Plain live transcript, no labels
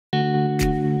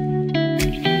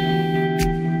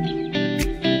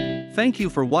Thank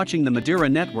you for watching the Madeira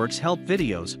Network's help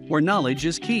videos, where knowledge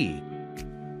is key.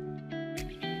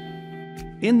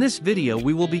 In this video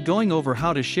we will be going over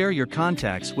how to share your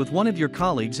contacts with one of your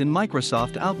colleagues in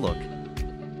Microsoft Outlook.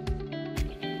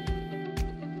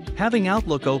 Having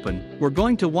Outlook open, we're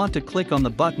going to want to click on the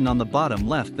button on the bottom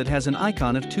left that has an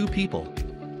icon of two people.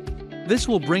 This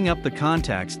will bring up the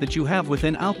contacts that you have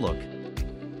within Outlook.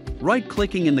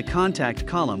 Right-clicking in the contact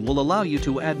column will allow you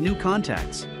to add new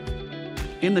contacts.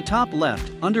 In the top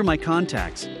left, under My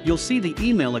Contacts, you'll see the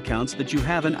email accounts that you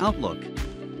have in Outlook.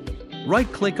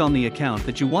 Right-click on the account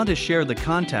that you want to share the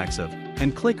contacts of,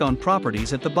 and click on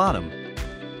Properties at the bottom.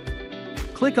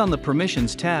 Click on the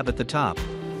Permissions tab at the top.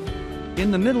 In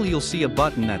the middle you'll see a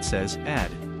button that says Add.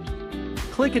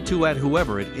 Click it to add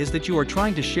whoever it is that you are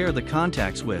trying to share the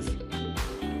contacts with.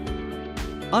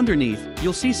 Underneath,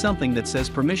 you'll see something that says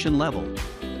Permission Level.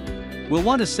 We'll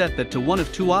want to set that to one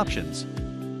of two options.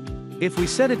 If we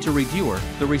set it to Reviewer,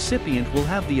 the recipient will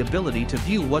have the ability to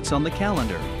view what's on the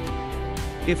calendar.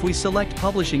 If we select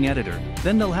Publishing Editor,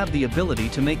 then they'll have the ability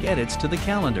to make edits to the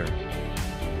calendar.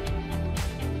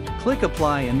 Click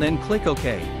Apply and then click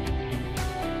OK.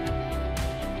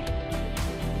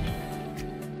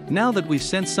 Now that we've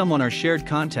sent someone our shared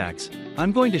contacts,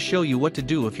 I'm going to show you what to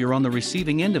do if you're on the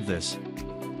receiving end of this.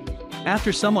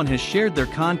 After someone has shared their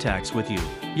contacts with you,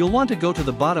 you'll want to go to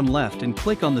the bottom left and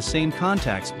click on the same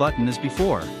Contacts button as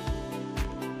before.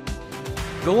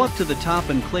 Go up to the top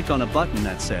and click on a button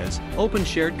that says Open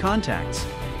Shared Contacts.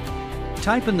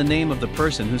 Type in the name of the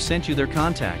person who sent you their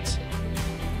contacts.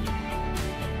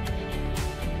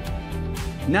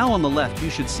 Now on the left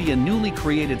you should see a newly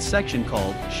created section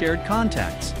called Shared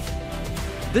Contacts.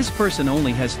 This person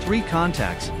only has 3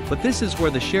 contacts, but this is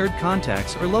where the shared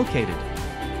contacts are located.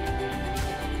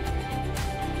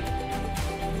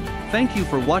 Thank you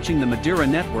for watching the Madeira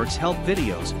Network's help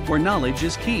videos, where knowledge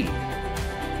is key.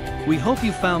 We hope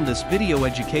you found this video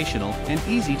educational and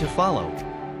easy to follow.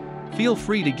 Feel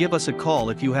free to give us a call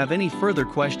if you have any further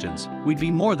questions. We'd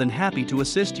be more than happy to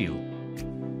assist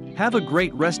you. Have a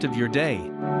great rest of your day.